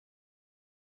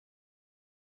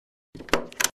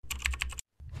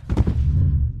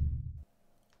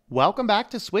Welcome back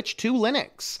to Switch to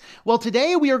Linux. Well,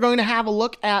 today we are going to have a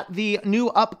look at the new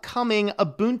upcoming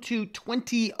Ubuntu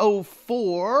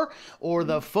 20.04, or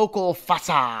the Focal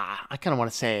Fasa. I kind of want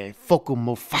to say Focal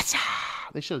Mufasa.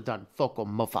 They should have done Focal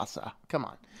Mufasa. Come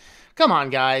on. Come on,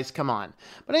 guys. Come on.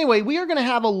 But anyway, we are going to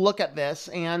have a look at this,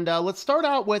 and let's start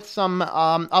out with some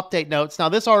update notes. Now,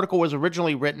 this article was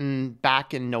originally written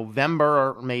back in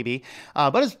November, or maybe,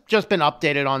 but it's just been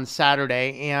updated on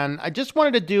Saturday, and I just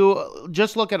wanted to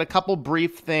look at a couple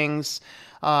brief things.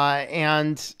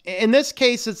 And in this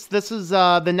case, this is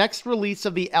the next release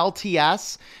of the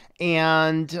LTS.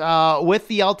 And with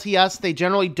the LTS, they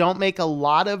generally don't make a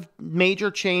lot of major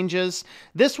changes.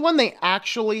 This one they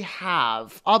actually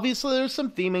have. Obviously, there's some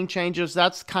theming changes.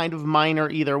 That's kind of minor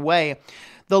either way.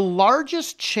 The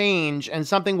largest change, and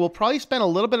something we'll probably spend a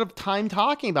little bit of time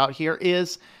talking about here,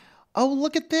 is, oh,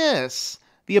 look at this.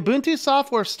 The Ubuntu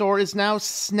software store is now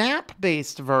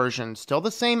Snap-based version. Still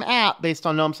the same app based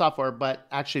on GNOME software, but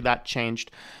actually that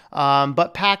changed.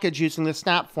 But packaged using the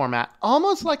Snap format.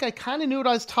 Almost like I kind of knew what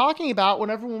I was talking about when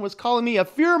everyone was calling me a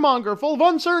fearmonger full of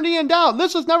uncertainty and doubt.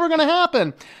 This is never going to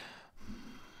happen.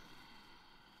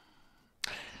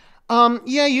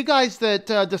 Yeah, you guys that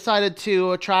decided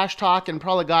to trash talk and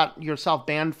probably got yourself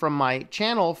banned from my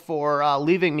channel for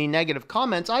leaving me negative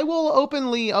comments, I will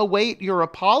openly await your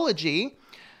apology.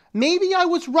 Maybe I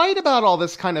was right about all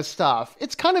this kind of stuff.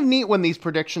 It's kind of neat when these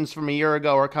predictions from a year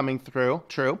ago are coming through,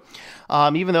 true.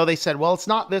 Even though they said, well, it's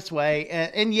not this way.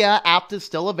 And yeah, apt is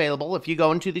still available. If you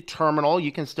go into the terminal,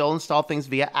 you can still install things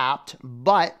via apt.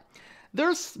 But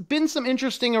there's been some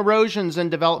interesting erosions and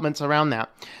developments around that.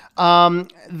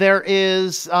 There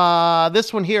is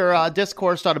this one here,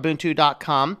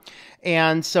 discourse.ubuntu.com.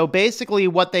 And so basically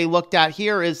what they looked at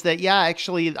here is that, yeah,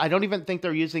 actually, I don't even think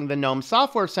they're using the GNOME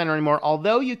Software Center anymore.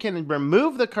 Although you can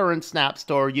remove the current Snap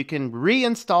Store, you can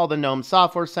reinstall the GNOME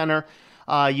Software Center.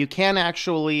 You can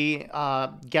actually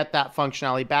get that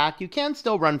functionality back. You can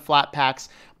still run Flatpaks,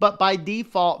 but by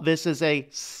default, this is a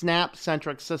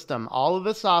Snap-centric system. All of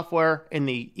the software in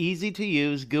the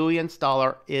easy-to-use GUI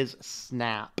installer is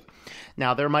Snap.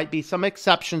 Now, there might be some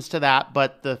exceptions to that,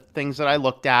 but the things that I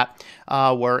looked at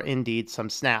were indeed some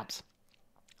snaps.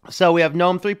 So we have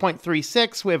GNOME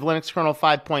 3.36, we have Linux kernel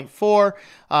 5.4,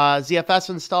 ZFS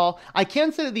install. I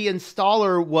can say that the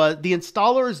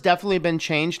installer has definitely been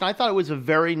changed, and I thought it was a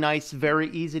very nice,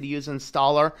 very easy to use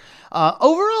installer.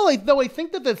 Overall, though, I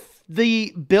think that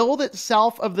the build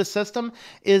itself of the system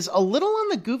is a little on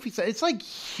the goofy side. It's like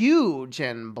huge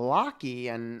and blocky,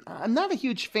 and I'm not a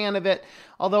huge fan of it,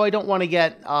 although I don't want to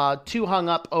get too hung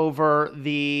up over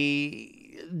the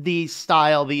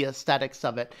style, the aesthetics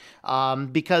of it,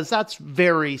 because that's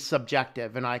very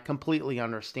subjective, and I completely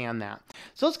understand that.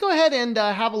 So let's go ahead and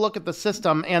have a look at the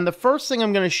system, and the first thing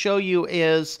I'm going to show you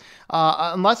is,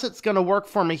 unless it's going to work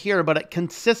for me here, but it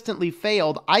consistently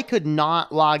failed, I could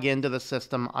not log into the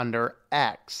system under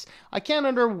X. I can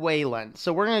under Wayland,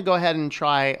 so we're going to go ahead and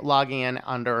try logging in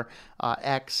under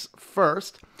X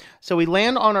first. So we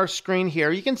land on our screen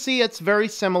here. You can see it's very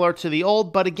similar to the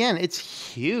old, but again, it's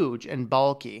huge and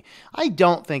bulky. I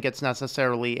don't think it's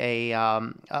necessarily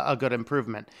a good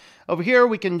improvement. Over here,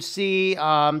 we can see,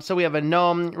 so we have a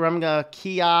GNOME Remga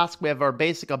kiosk. We have our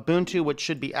basic Ubuntu, which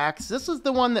should be X. This is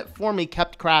the one that for me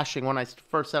kept crashing when I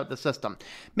first set up the system.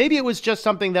 Maybe it was just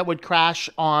something that would crash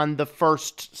on the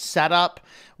first setup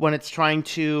when it's trying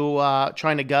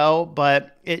to go,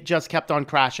 but it just kept on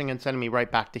crashing and sending me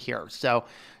right back to here. So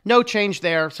no change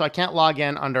there. So I can't log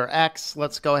in under X.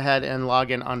 Let's go ahead and log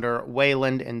in under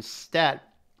Wayland instead.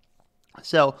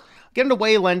 So get into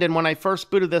Wayland, and when I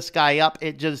first booted this guy up,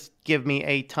 it just gave me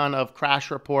a ton of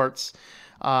crash reports.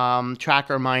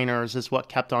 Tracker miners is what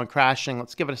kept on crashing.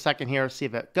 Let's give it a second here, see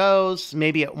if it goes.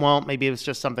 Maybe it won't. Maybe it was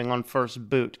just something on first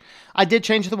boot. I did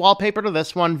change the wallpaper to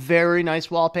this one. Very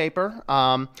nice wallpaper.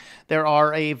 There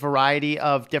are a variety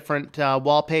of different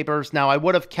wallpapers. Now, I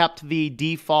would have kept the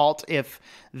default if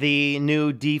the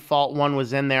new default one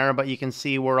was in there, but you can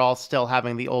see we're all still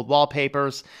having the old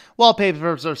wallpapers.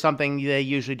 Wallpapers are something they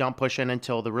usually don't push in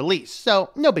until the release,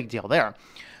 so no big deal there.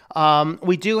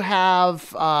 We do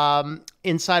have,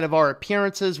 inside of our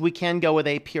appearances, we can go with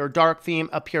a pure dark theme,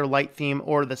 a pure light theme,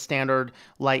 or the standard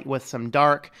light with some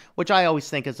dark, which I always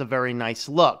think is a very nice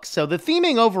look. So the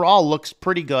theming overall looks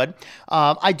pretty good.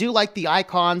 I do like the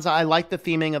icons. I like the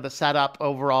theming of the setup.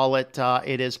 Overall, it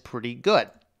is pretty good.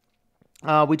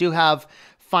 We do have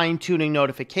fine-tuning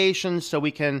notifications, so we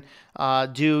can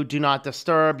do not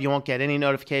disturb. You won't get any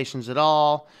notifications at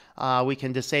all. We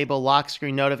can disable lock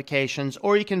screen notifications,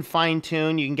 or you can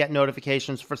fine-tune. You can get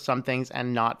notifications for some things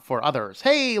and not for others.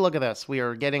 Hey, look at this. We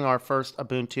are getting our first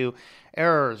Ubuntu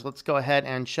errors. Let's go ahead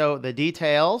and show the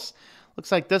details.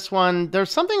 Looks like this one,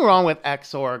 there's something wrong with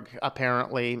Xorg,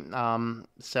 apparently.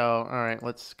 So, all right,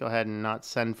 let's go ahead and not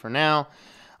send for now.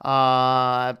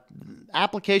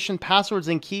 Application passwords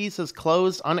and keys has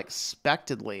closed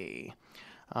unexpectedly.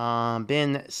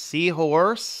 Bin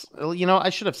Seahorse. You know, I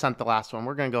should have sent the last one.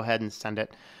 We're going to go ahead and send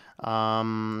it.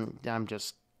 I'm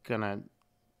just going to...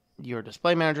 Your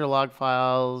display manager log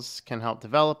files can help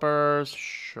developers.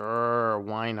 Sure,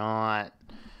 why not?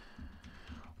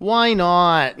 Why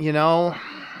not, you know?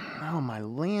 Oh, my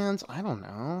lands. I don't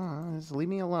know. Just leave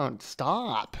me alone.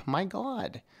 Stop. My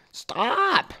God.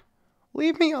 Stop.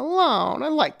 Leave me alone. I'd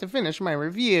like to finish my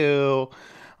review.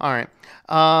 All right.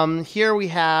 Here we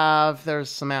have,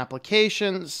 there's some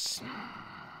applications.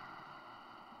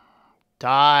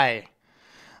 Die.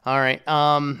 All right.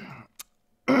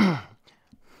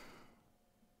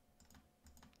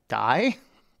 Die.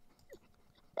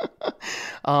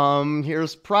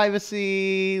 Here's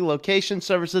privacy, location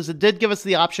services. It did give us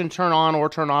the option to turn on or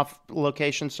turn off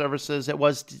location services. It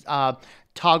was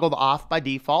toggled off by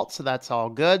default, so that's all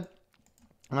good.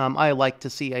 I like to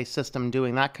see a system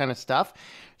doing that kind of stuff.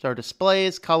 So our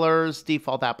displays, colors,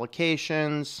 default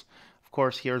applications. Of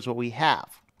course, here's what we have.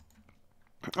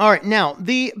 All right, now,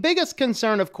 the biggest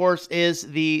concern, of course, is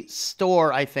the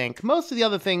store, I think. Most of the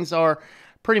other things are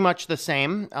pretty much the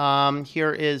same.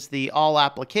 Here is the all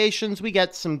applications. We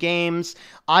get some games.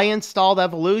 I installed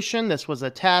Evolution. This was a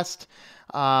test.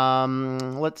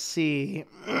 Let's see.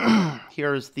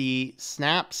 Here's the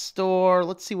Snap Store.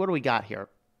 Let's see, what do we got here?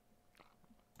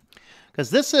 Because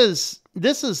this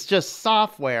is just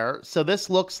software. So this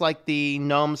looks like the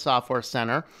GNOME Software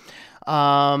Center.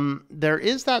 There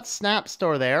is that Snap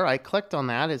Store there. I clicked on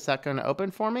that. Is that going to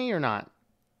open for me or not?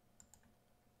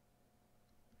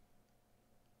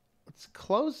 Let's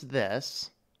close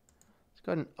this. Let's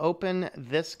go ahead and open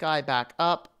this guy back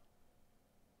up.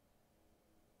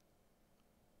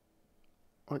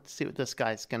 Let's see what this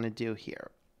guy's going to do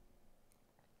here.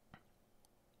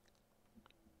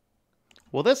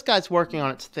 Well, this guy's working on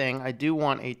its thing. I do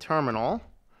want a terminal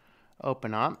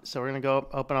open up. So we're going to go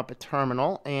open up a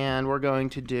terminal, and we're going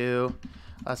to do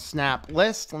a snap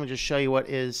list. Let me just show you what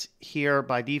is here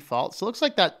by default. So it looks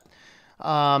like that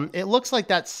it looks like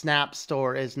that Snap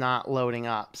Store is not loading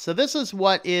up. So this is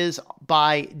what is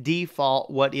by default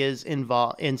what is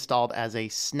installed as a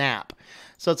snap.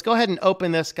 So let's go ahead and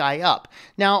open this guy up.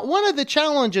 Now, one of the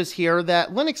challenges here that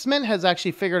Linux Mint has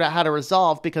actually figured out how to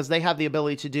resolve, because they have the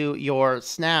ability to do your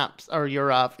snaps or your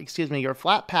your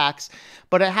flat paks,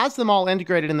 but it has them all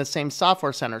integrated in the same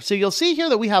software center. So you'll see here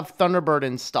that we have Thunderbird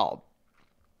installed.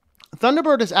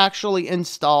 Thunderbird is actually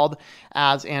installed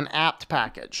as an apt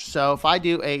package. So if I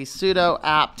do a sudo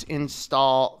apt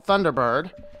install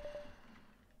Thunderbird,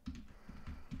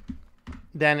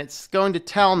 then it's going to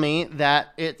tell me that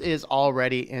it is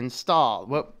already installed.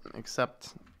 Whoop,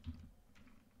 except,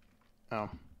 oh,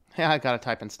 yeah, I gotta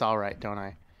type install right, don't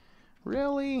I?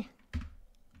 Really?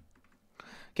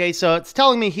 Okay, so it's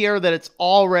telling me here that it's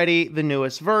already the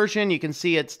newest version. You can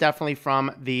see it's definitely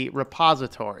from the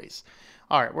repositories.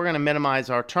 All right, we're going to minimize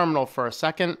our terminal for a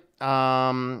second.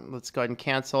 Let's go ahead and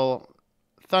cancel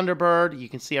Thunderbird. You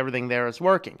can see everything there is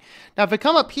working. Now, if I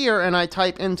come up here and I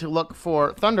type in to look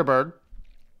for Thunderbird,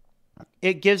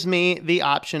 it gives me the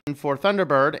option for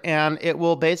Thunderbird, and it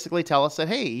will basically tell us that,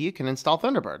 hey, you can install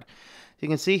Thunderbird. You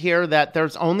can see here that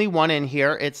there's only one in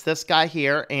here. It's this guy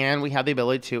here, and we have the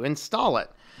ability to install it.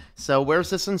 So where's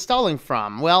this installing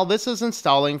from? Well, this is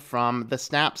installing from the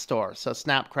Snap Store, so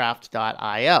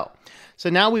snapcraft.io. So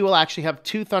now we will actually have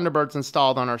 2 Thunderbirds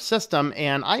installed on our system,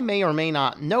 and I may or may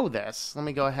not know this. Let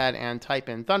me go ahead and type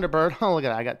in Thunderbird. Oh, look at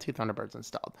that. I got 2 Thunderbirds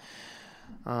installed.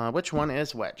 Which one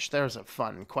is which? There's a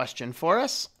fun question for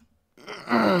us.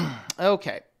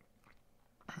 Okay.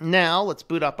 Now, let's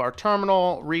boot up our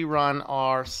terminal, rerun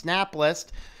our snap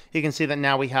list. You can see that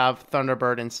now we have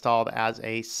Thunderbird installed as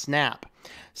a snap.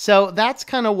 So that's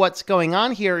kind of what's going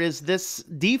on here, is this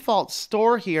default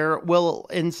store here will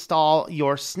install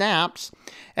your snaps.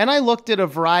 And I looked at a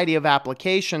variety of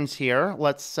applications here.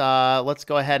 Let's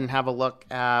go ahead and have a look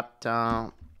at,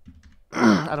 I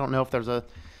don't know if there's a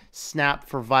snap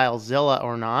for FileZilla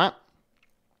or not.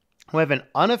 We have an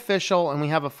unofficial and we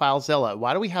have a FileZilla.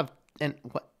 Why do we have, and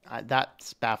what,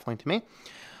 that's baffling to me.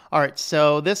 All right,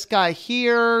 so this guy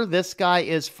here, this guy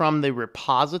is from the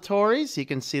repositories. You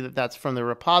can see that that's from the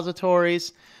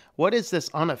repositories. What is this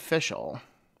unofficial?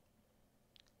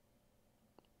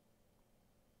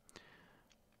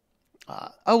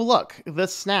 oh, look,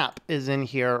 this snap is in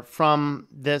here from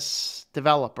this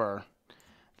developer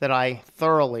that I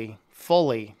thoroughly,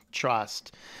 fully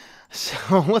trust.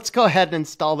 So let's go ahead and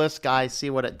install this guy, see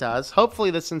what it does.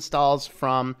 Hopefully this installs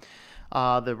from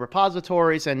the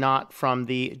repositories and not from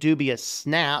the dubious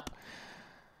snap,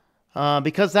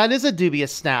 because that is a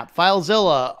dubious snap.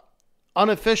 FileZilla,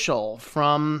 unofficial,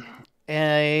 from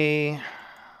a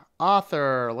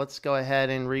author. Let's go ahead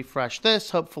and refresh this.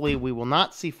 Hopefully we will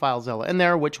not see FileZilla in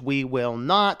there, which we will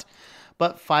not,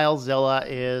 but FileZilla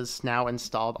is now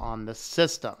installed on the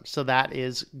system, so that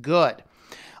is good.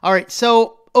 All right,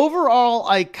 so overall,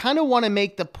 I kind of want to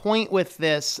make the point with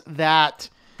this that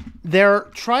they're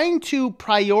trying to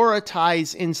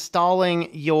prioritize installing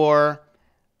your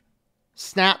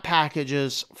snap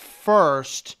packages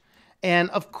first.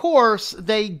 And of course,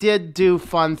 they did do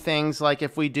fun things like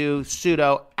if we do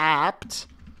sudo apt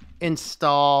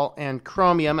install and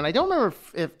Chromium, and I don't remember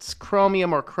if it's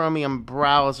Chromium or Chromium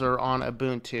browser on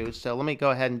Ubuntu. So let me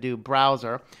go ahead and do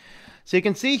browser. So you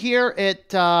can see here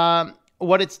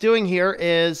what it's doing here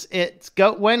is it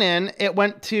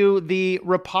went to the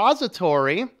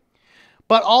repository,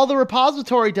 but all the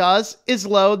repository does is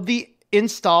load the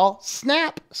install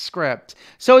snap script.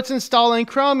 So it's installing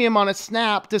Chromium on a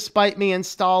snap despite me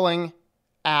installing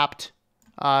apt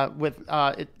with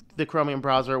the Chromium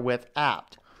browser with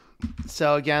apt.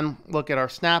 So again, look at our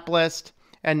snap list,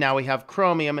 and now we have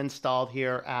Chromium installed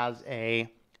here as a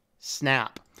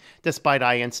snap, despite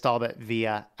I installed it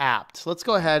via apt. So let's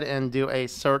go ahead and do a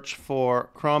search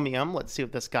for Chromium. Let's see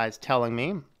what this guy's telling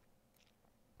me.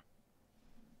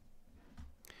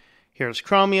 Here's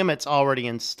Chromium. It's already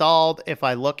installed. If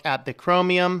I look at the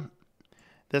Chromium,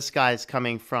 this guy's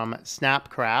coming from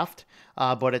Snapcraft,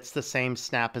 but it's the same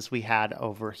snap as we had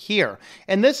over here.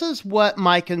 And this is what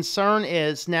my concern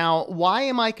is. Now, why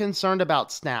am I concerned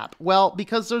about snap? Well,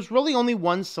 because there's really only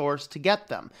one source to get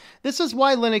them. This is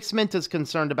why Linux Mint is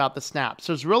concerned about the snaps.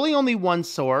 There's really only one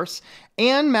source,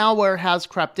 and malware has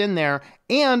crept in there.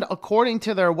 And according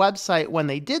to their website, when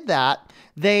they did that,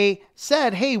 they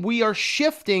said, hey, we are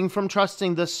shifting from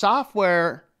trusting the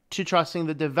software to trusting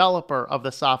the developer of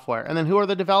the software. And then who are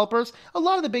the developers? A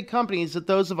lot of the big companies that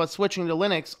those of us switching to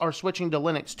Linux are switching to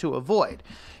Linux to avoid.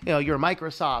 You know, your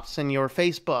Microsofts and your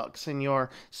Facebooks and your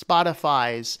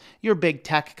Spotifys, your big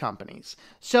tech companies.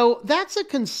 So that's a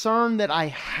concern that I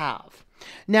have.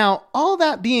 Now, all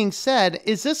that being said,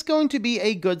 is this going to be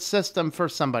a good system for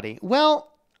somebody? Well,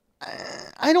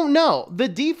 I don't know. The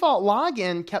default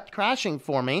login kept crashing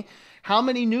for me. How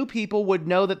many new people would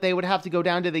know that they would have to go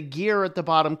down to the gear at the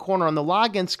bottom corner on the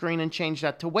login screen and change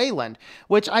that to Wayland?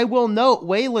 Which I will note,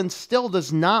 Wayland still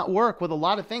does not work with a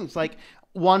lot of things. Like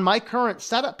on my current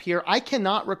setup here, I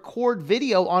cannot record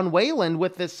video on Wayland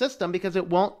with this system because it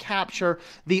won't capture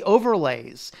the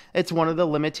overlays. It's one of the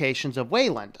limitations of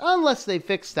Wayland, unless they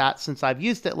fixed that since I've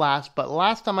used it last. But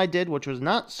last time I did, which was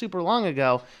not super long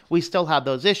ago, we still had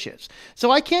those issues.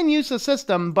 So I can use the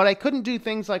system, but I couldn't do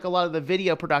things like a lot of the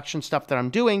video production stuff that I'm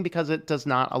doing because it does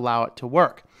not allow it to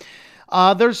work.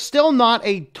 There's still not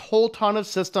a whole ton of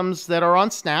systems that are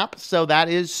on Snap, so that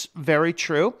is very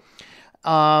true.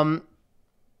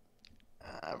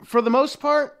 For the most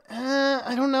part,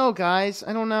 I don't know, guys.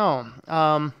 I don't know.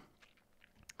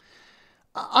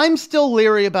 I'm still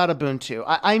leery about Ubuntu.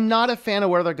 I'm not a fan of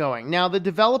where they're going. Now, the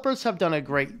developers have done a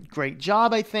great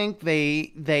job, I think.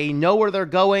 They know where they're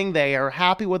going. They are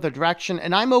happy with the direction,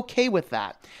 and I'm okay with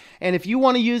that. And if you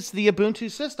want to use the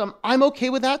Ubuntu system, I'm okay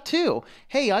with that too.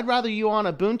 Hey, I'd rather you on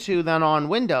Ubuntu than on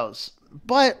Windows.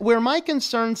 But where my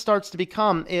concern starts to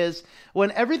become is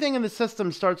when everything in the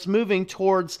system starts moving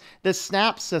towards this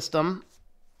snap system.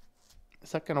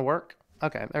 Is that going to work?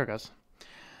 Okay, there it goes.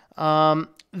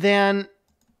 Then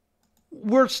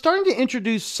we're starting to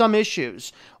introduce some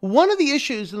issues. One of the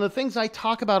issues and the things I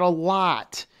talk about a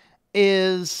lot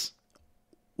is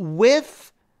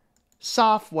with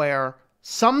software,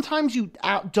 sometimes you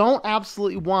don't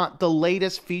absolutely want the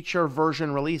latest feature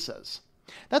version releases.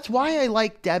 That's why I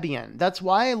like Debian. That's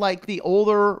why I like the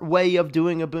older way of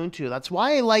doing Ubuntu. That's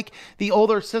why I like the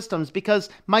older systems, because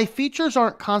my features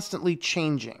aren't constantly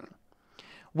changing.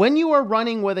 When you are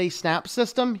running with a snap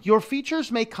system, your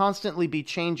features may constantly be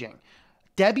changing.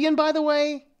 Debian, by the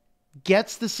way,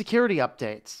 gets the security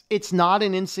updates. It's not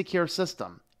an insecure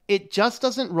system. It just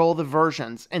doesn't roll the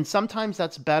versions, and sometimes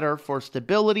that's better for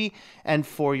stability and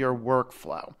for your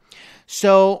workflow.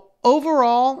 So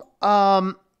overall,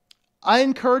 I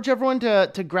encourage everyone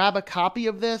to grab a copy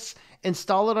of this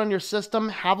install it on your system,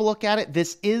 have a look at it.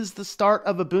 This is the start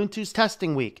of Ubuntu's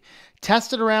testing week.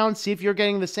 Test it around, see if you're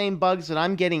getting the same bugs that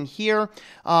I'm getting here.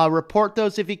 Report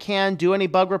those if you can, do any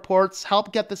bug reports,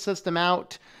 help get the system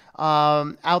out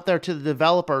there to the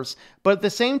developers. But at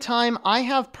the same time, I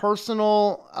have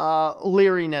personal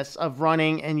leeriness of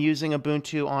running and using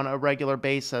Ubuntu on a regular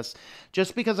basis,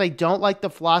 just because I don't like the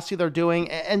philosophy they're doing.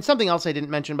 And something else I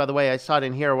didn't mention, by the way, I saw it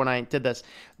in here when I did this.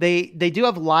 They do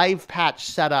have live patch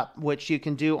setup, which you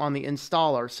can do on the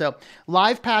installer. So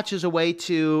live patch is a way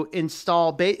to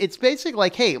install. It's basically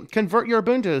like, hey, convert your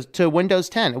Ubuntu to Windows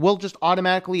 10. It will just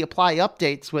automatically apply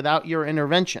updates without your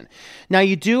intervention. Now,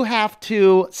 you do have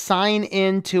to sign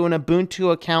into an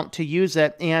Ubuntu account to use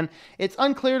it, and it's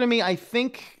unclear to me. I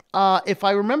think if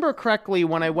I remember correctly,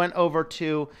 when I went over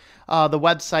to the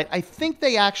website, I think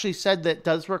they actually said that it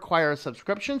does require a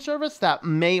subscription service. That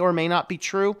may or may not be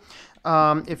true.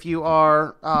 If you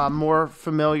are more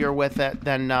familiar with it,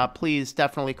 then please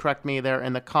definitely correct me there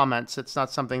in the comments. It's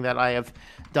not something that I have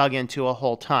dug into a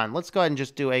whole ton. Let's go ahead and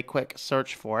just do a quick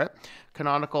search for it.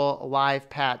 Canonical live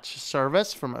patch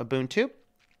service from Ubuntu.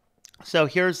 So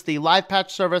here's the live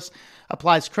patch service.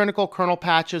 Applies critical kernel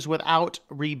patches without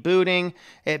rebooting.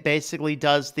 It basically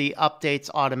does the updates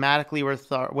automatically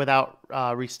without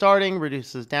restarting,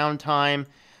 reduces downtime,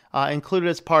 included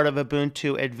as part of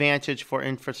Ubuntu Advantage for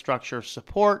infrastructure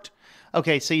support.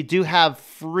 Okay, so you do have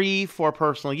free for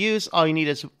personal use. All you need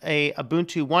is a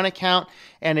Ubuntu One account,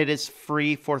 and it is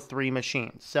free for 3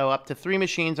 machines. So up to 3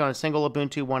 machines on a single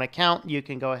Ubuntu One account, you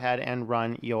can go ahead and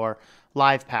run your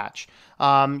live patch.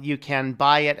 You can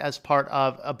buy it as part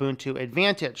of Ubuntu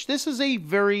Advantage. This is a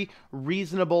very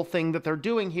reasonable thing that they're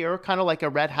doing here, kind of like a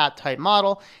Red Hat type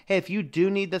model. Hey, if you do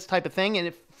need this type of thing,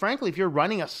 and frankly, if you're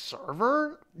running a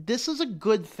server, this is a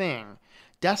good thing.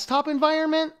 Desktop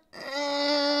environment,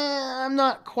 I'm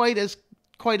not quite as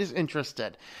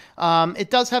interested. It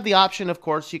does have the option, of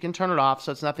course, you can turn it off,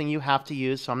 so it's nothing you have to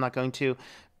use, so I'm not going to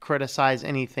criticize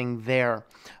anything there.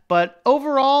 But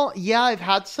overall, yeah, I've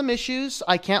had some issues.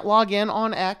 I can't log in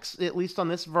on X, at least on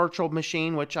this virtual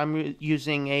machine, which I'm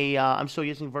using I'm still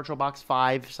using VirtualBox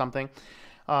 5 something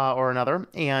or another,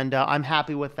 and I'm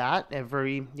happy with that.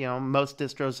 Most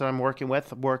distros that I'm working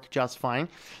with work just fine.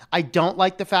 I don't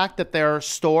like the fact that their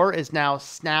store is now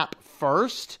Snap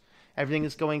first. Everything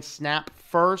is going Snap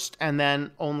first, and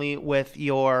then only with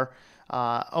your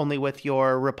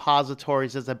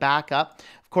repositories as a backup.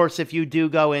 Of course, if you do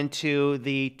go into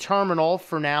the terminal,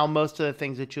 for now, most of the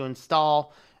things that you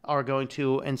install are going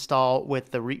to install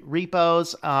with the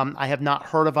repos. I have not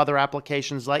heard of other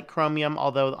applications like Chromium,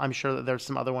 although I'm sure that there's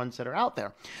some other ones that are out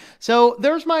there. So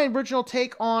there's my original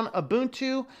take on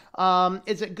Ubuntu.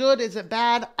 Is it good? Is it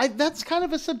bad? That's kind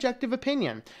of a subjective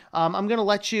opinion. I'm going to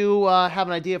let you have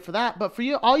an idea for that. But for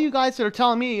you, all you guys that are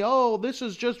telling me, oh, this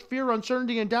is just fear,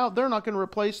 uncertainty, and doubt, they're not going to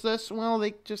replace this. Well,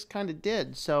 they just kind of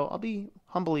did. So I'll be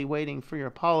humbly waiting for your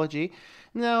apology.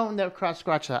 No,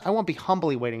 scratch that. I won't be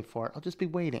humbly waiting for it. I'll just be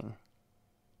waiting.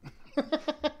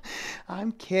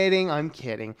 I'm kidding.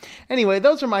 Anyway,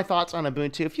 those are my thoughts on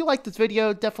Ubuntu. If you like this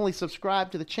video, definitely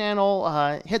subscribe to the channel.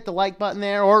 Hit the like button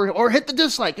there, or hit the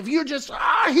dislike. If you're just,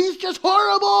 he's just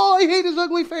horrible, I hate his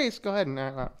ugly face, go ahead and,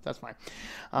 that's fine.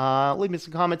 Leave me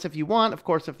some comments if you want. Of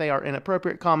course, if they are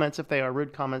inappropriate comments, if they are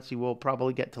rude comments, you will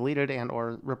probably get deleted and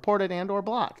or reported and or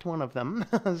blocked, one of them.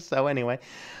 So anyway,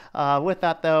 with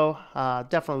that though,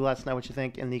 definitely let us know what you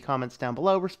think in the comments down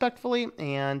below respectfully,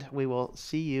 and we will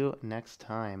see you next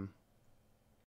time.